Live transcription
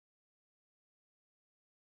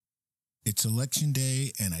It's election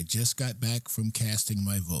day and I just got back from casting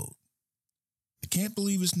my vote. I can't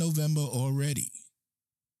believe it's November already.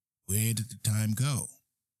 Where did the time go?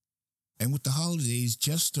 And with the holidays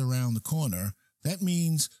just around the corner, that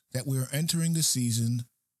means that we're entering the season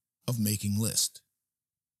of making lists.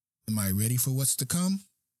 Am I ready for what's to come?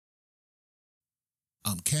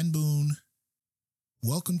 I'm Ken Boone.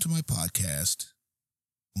 Welcome to my podcast,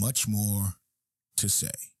 Much More to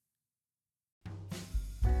Say.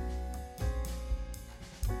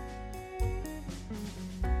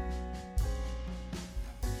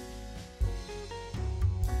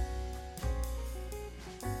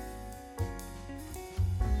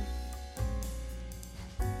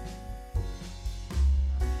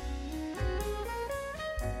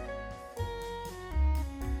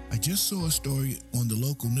 I just saw a story on the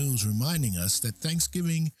local news reminding us that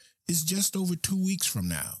Thanksgiving is just over 2 weeks from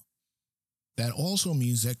now. That also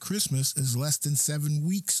means that Christmas is less than 7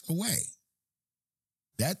 weeks away.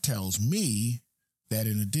 That tells me that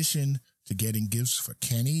in addition to getting gifts for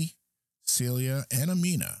Kenny, Celia, and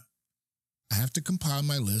Amina, I have to compile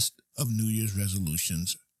my list of New Year's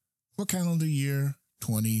resolutions for calendar year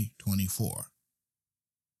 2024.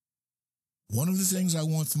 One of the things I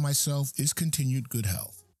want for myself is continued good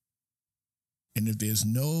health. And if there's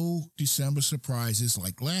no December surprises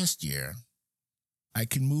like last year, I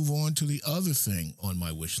can move on to the other thing on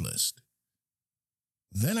my wish list.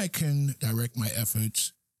 Then I can direct my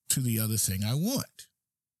efforts to the other thing I want.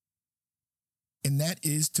 And that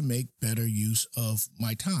is to make better use of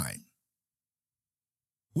my time,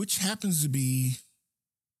 which happens to be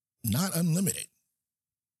not unlimited.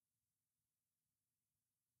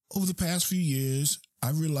 Over the past few years,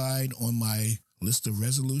 I've relied on my list of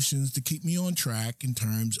resolutions to keep me on track in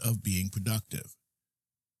terms of being productive.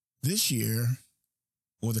 This year,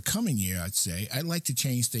 or the coming year, I'd say, I'd like to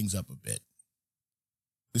change things up a bit.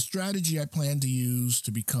 The strategy I plan to use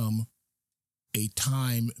to become a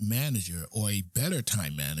time manager or a better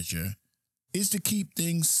time manager is to keep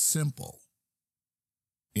things simple.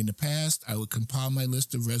 In the past, I would compile my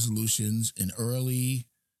list of resolutions in early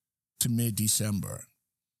to mid-December,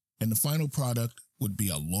 and the final product would be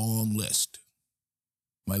a long list.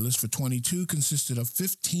 My list for 22 consisted of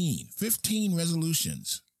 15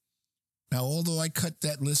 resolutions. Now, although I cut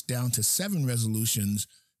that list down to 7 resolutions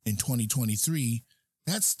in 2023,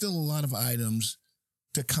 that's still a lot of items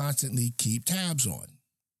to constantly keep tabs on.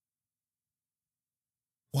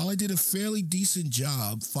 While I did a fairly decent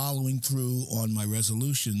job following through on my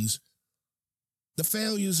resolutions, the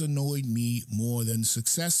failures annoyed me more than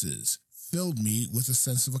successes filled me with a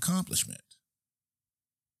sense of accomplishment.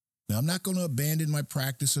 Now, I'm not going to abandon my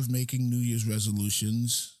practice of making New Year's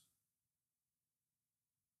resolutions,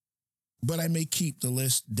 but I may keep the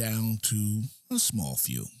list down to a small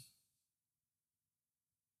few.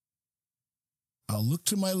 I'll look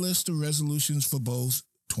to my list of resolutions for both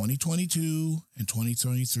 2022 and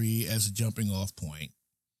 2023 as a jumping off point.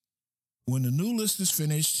 When the new list is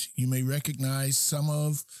finished, you may recognize some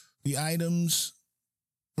of the items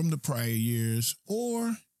from the prior years,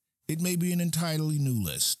 or it may be an entirely new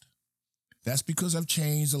list. That's because I've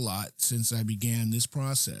changed a lot since I began this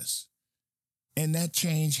process, and that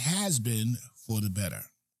change has been for the better.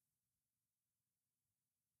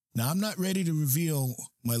 Now, I'm not ready to reveal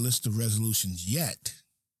my list of resolutions yet.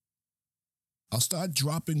 I'll start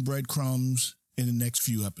dropping breadcrumbs in the next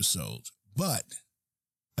few episodes, but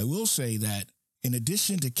I will say that in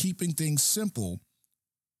addition to keeping things simple,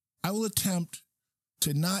 I will attempt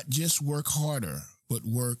to not just work harder, but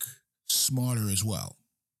work smarter as well.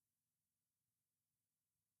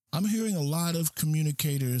 I'm hearing a lot of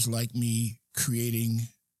communicators like me creating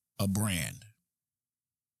a brand.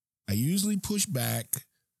 I usually push back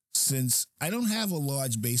since I don't have a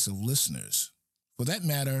large base of listeners. For that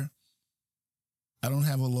matter, I don't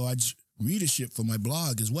have a large readership for my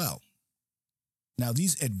blog as well. Now,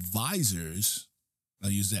 these advisors, I'll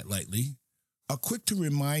use that lightly, are quick to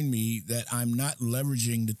remind me that I'm not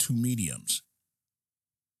leveraging the two mediums.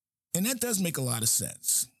 And that does make a lot of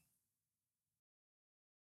sense.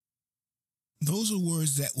 Those are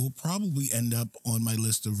words that will probably end up on my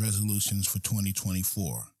list of resolutions for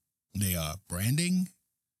 2024. They are branding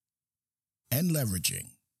and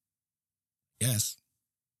leveraging. Yes.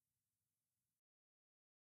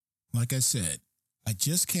 Like I said, I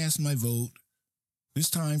just cast my vote,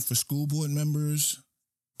 this time for school board members,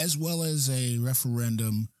 as well as a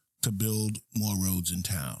referendum to build more roads in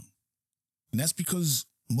town. And that's because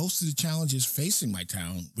most of the challenges facing my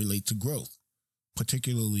town relate to growth,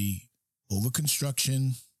 particularly over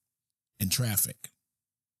construction and traffic.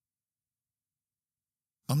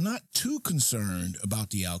 I'm not too concerned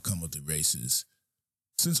about the outcome of the races,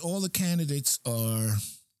 since all the candidates are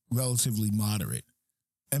relatively moderate.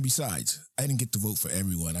 And besides, I didn't get to vote for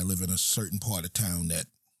everyone. I live in a certain part of town that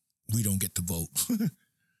we don't get to vote.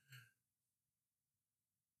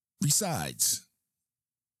 Besides,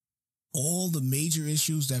 all the major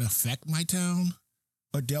issues that affect my town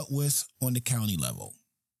are dealt with on the county level.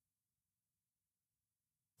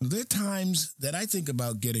 There are times that I think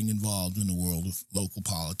about getting involved in the world of local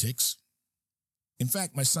politics. In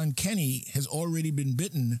fact, my son Kenny has already been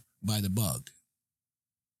bitten by the bug.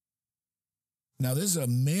 Now, there's a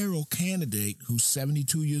mayoral candidate who's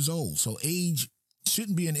 72 years old, so age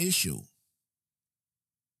shouldn't be an issue.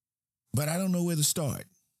 But I don't know where to start.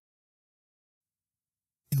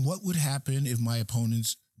 And what would happen if my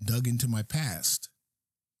opponents dug into my past?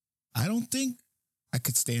 I don't think I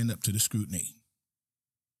could stand up to the scrutiny.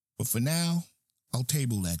 But for now, I'll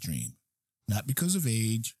table that dream, not because of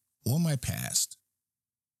age or my past.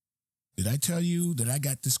 Did I tell you that I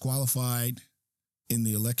got disqualified in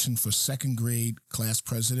the election for second grade class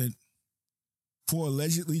president for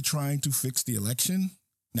allegedly trying to fix the election?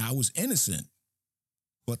 Now, I was innocent,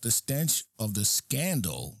 but the stench of the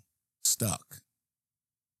scandal stuck.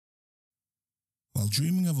 While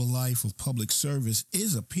dreaming of a life of public service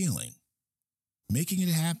is appealing, making it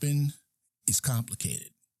happen is complicated.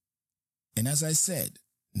 And as I said,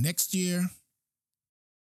 next year,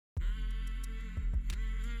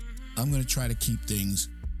 I'm going to try to keep things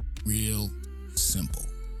real simple.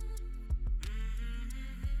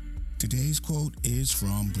 Today's quote is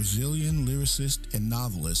from Brazilian lyricist and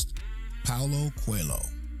novelist Paulo Coelho.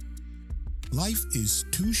 Life is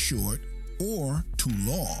too short or too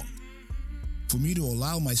long for me to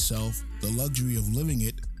allow myself the luxury of living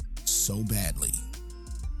it so badly.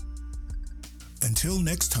 Until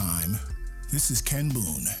next time, this is Ken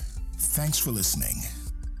Boone. Thanks for listening.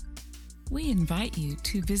 We invite you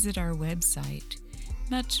to visit our website,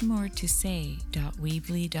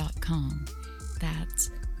 muchmoretosay.weebly.com. That's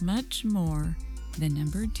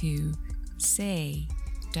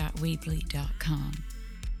say.weebly.com.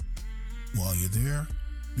 While you're there,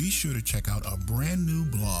 be sure to check out our brand new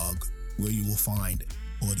blog where you will find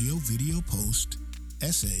audio, video posts,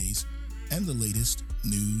 essays, and the latest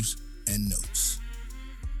news and notes.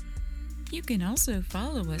 You can also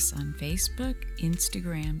follow us on Facebook,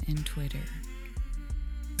 Instagram, and Twitter.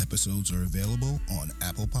 Episodes are available on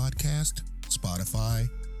Apple Podcast, Spotify,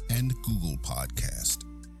 and Google Podcast.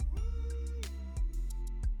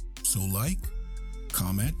 So like,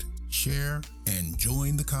 comment, share, and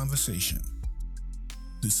join the conversation.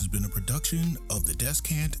 This has been a production of the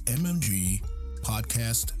Descant MMG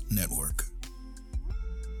Podcast Network.